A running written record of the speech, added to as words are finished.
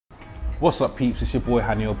What's up, peeps? It's your boy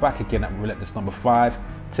Haniel back again at Relentless number 5,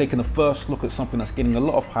 taking a first look at something that's getting a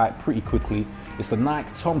lot of hype pretty quickly. It's the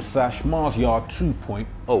Nike Tom Sachs Marsyard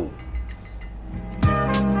 2.0.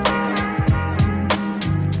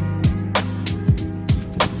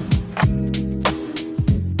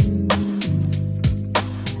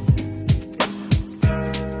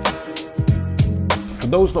 For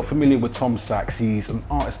those not familiar with Tom Sachs, he's an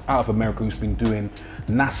artist out of America who's been doing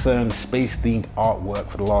NASA and space-themed artwork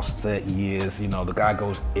for the last 30 years. You know, the guy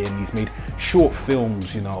goes in, he's made short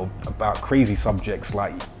films, you know, about crazy subjects.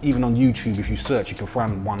 Like, even on YouTube, if you search, you can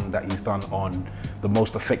find one that he's done on the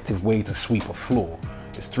most effective way to sweep a floor.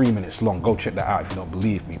 It's 3 minutes long. Go check that out if you don't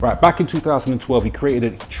believe me. Right, back in 2012, he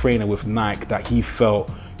created a trainer with Nike that he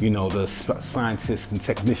felt, you know, the scientists and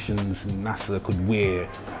technicians in NASA could wear,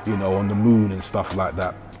 you know, on the moon and stuff like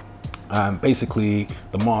that. Basically,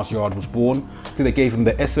 the Marsyard was born. They gave him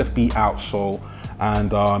the SFB outsole,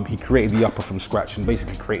 and he created the upper from scratch and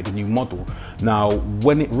basically created a new model. Now,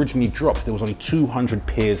 when it originally dropped, there was only 200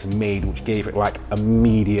 pairs made, which gave it like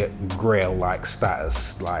immediate grail-like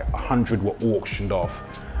status. Like 100 were auctioned off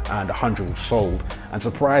and 100 were sold. And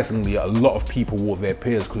surprisingly, a lot of people wore their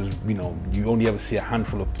pairs because, you know, you only ever see a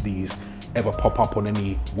handful of these ever pop up on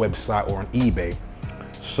any website or on eBay.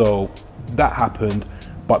 So that happened.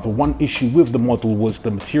 But the one issue with the model was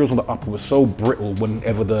the materials on the upper were so brittle.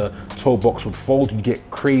 Whenever the toe box would fold, you'd get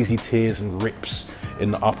crazy tears and rips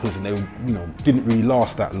in the uppers, and they, you know, didn't really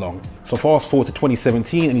last that long. So fast forward to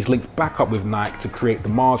 2017, and he's linked back up with Nike to create the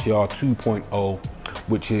Marsyard 2.0,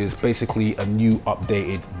 which is basically a new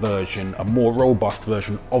updated version, a more robust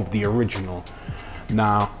version of the original.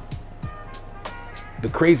 Now, the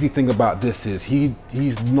crazy thing about this is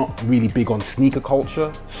he's not really big on sneaker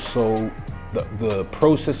culture, so the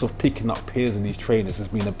process of picking up pairs of these trainers has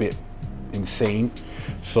been a bit insane.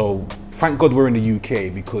 So thank God we're in the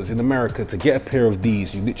UK, because in America, to get a pair of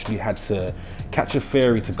these, you literally had to catch a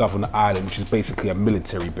ferry to Governor Island, which is basically a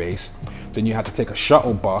military base. Then you had to take a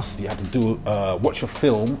shuttle bus, you had to do watch a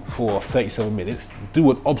film for 37 minutes,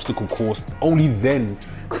 do an obstacle course. Only then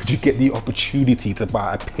could you get the opportunity to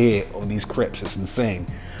buy a pair of these crepes. It's insane.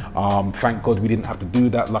 Thank God we didn't have to do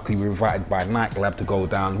that. Luckily, we were invited by NikeLab to go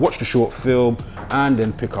down, watch the short film, and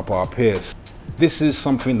then pick up our pairs. This is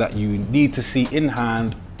something that you need to see in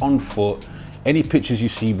hand, on foot. Any pictures you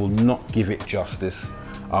see will not give it justice.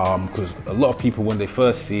 Because a lot of people, when they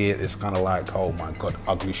first see it, it's kind of like, oh my God,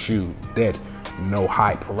 ugly shoe, dead, no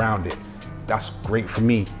hype around it. That's great for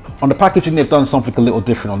me. On the packaging, they've done something a little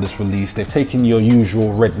different on this release. They've taken your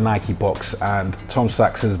usual red Nike box, and Tom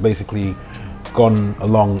Sachs has basically gone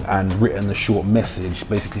along and written a short message,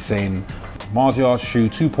 basically saying, Marsyard Shoe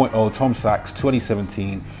 2.0 Tom Sachs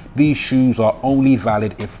 2017. These shoes are only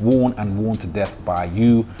valid if worn and worn to death by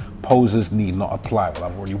you. Posers need not apply. Well,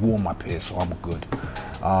 I've already worn my pair, so I'm good.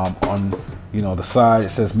 On, you know, the side, it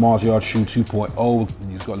says Marsyard Shoe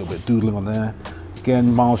 2.0. You've got a little bit of doodling on there.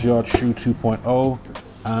 Again, Marsyard Shoe 2.0.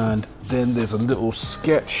 And then there's a little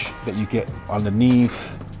sketch that you get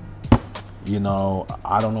underneath. You know,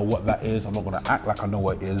 I don't know what that is. I'm not going to act like I know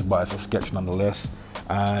what it is, but it's a sketch nonetheless.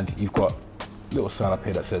 And you've got a little sign up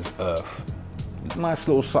here that says Earth. Nice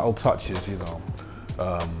little subtle touches, you know.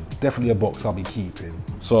 Definitely a box I'll be keeping.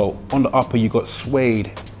 So on the upper, you got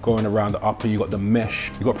suede going around the upper. You got the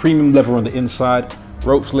mesh. You got premium leather on the inside,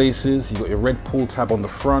 ropes laces. You got your red pull tab on the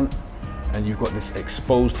front, and you've got this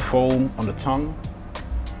exposed foam on the tongue.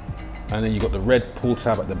 And then you got the red pull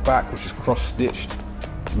tab at the back, which is cross-stitched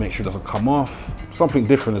to make sure it doesn't come off. Something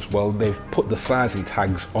different as well, they've put the sizing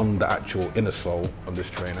tags on the actual inner sole of this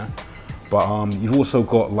trainer. But you've also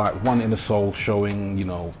got like one inner sole showing, you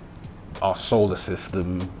know, our solar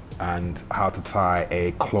system and how to tie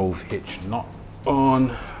a clove hitch knot.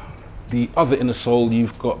 On the other inner sole,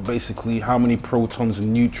 you've got basically how many protons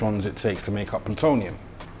and neutrons it takes to make up plutonium.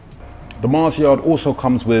 The Marsyard also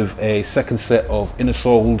comes with a second set of inner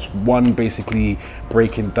soles, one basically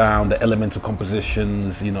breaking down the elemental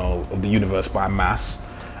compositions, you know, of the universe by mass,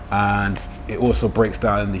 and it also breaks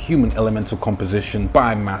down the human elemental composition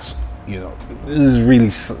by mass. You know, this is really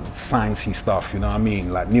sciencey stuff, you know what I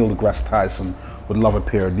mean? Like Neil deGrasse Tyson would love a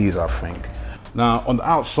pair of these, I think. Now, on the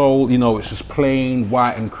outsole, you know, it's just plain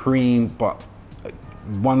white and cream, but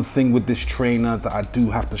one thing with this trainer that I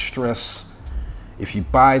do have to stress, if you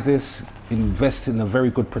buy this, invest in a very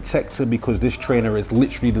good protector, because this trainer is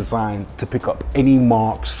literally designed to pick up any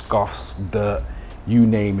marks, scuffs, dirt, you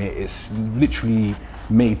name it. It's literally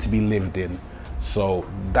made to be lived in. So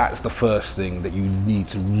that's the first thing that you need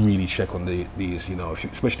to really check on these, you know,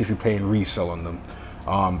 especially if you're paying resale on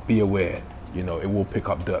them. Be aware, you know, it will pick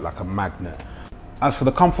up dirt like a magnet. As for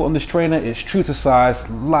the comfort on this trainer, it's true to size,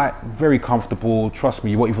 light, very comfortable. Trust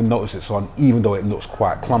me, you won't even notice it's on, even though it looks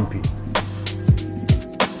quite clumpy.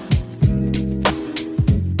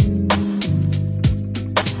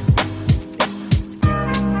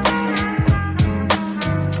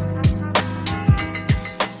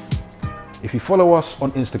 If you follow us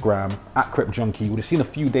on Instagram at CREPJUNKIE, you would have seen a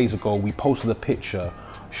few days ago we posted a picture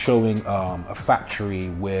showing a factory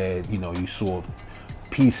where, you know, you saw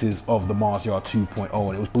pieces of the Marsyard 2.0,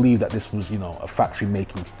 and it was believed that this was, you know, a factory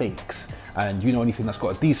making fakes. And you know, anything that's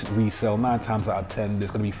got a decent resale, 9 times out of 10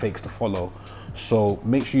 there's going to be fakes to follow. So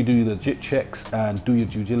make sure you do your legit checks and do your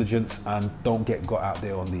due diligence, and don't get got out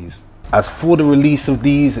there on these. As for the release of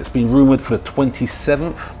these, it's been rumored for the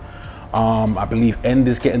 27th. I believe End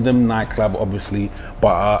is getting them, NikeLab obviously,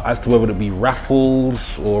 but as to whether it be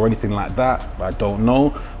raffles or anything like that, I don't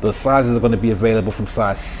know. The sizes are going to be available from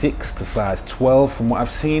size 6 to size 12 from what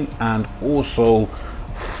I've seen, and also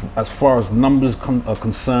as far as numbers are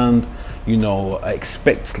concerned, you know, I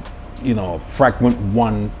expect, you know, fragment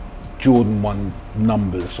 1 Jordan 1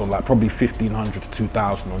 numbers, so like probably 1500 to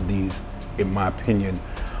 2000 on these, in my opinion.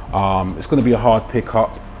 It's going to be a hard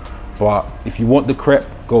pickup. But if you want the crep,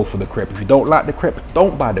 go for the crep. If you don't like the crep,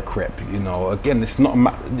 don't buy the crep. You know, again, it's not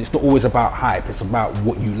always about hype. It's about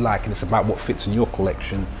what you like, and it's about what fits in your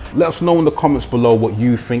collection. Let us know in the comments below what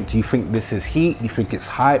you think. Do you think this is heat? Do you think it's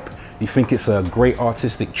hype? Do you think it's a great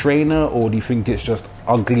artistic trainer? Or do you think it's just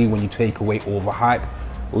ugly when you take away all the hype?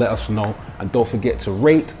 Let us know. And don't forget to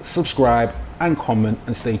rate, subscribe, and comment,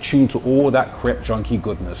 and stay tuned to all that CREPJUNKIE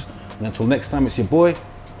goodness. And until next time, it's your boy.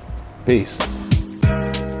 Peace.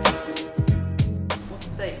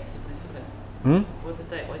 What's the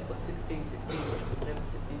date? Why you put 16, 16, 11,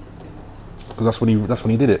 16, 16? Because that's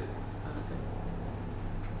when he did it. Okay.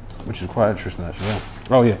 Which is quite interesting actually, yeah.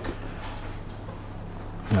 Oh yeah.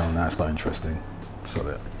 No, that's not interesting. So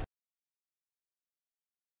that.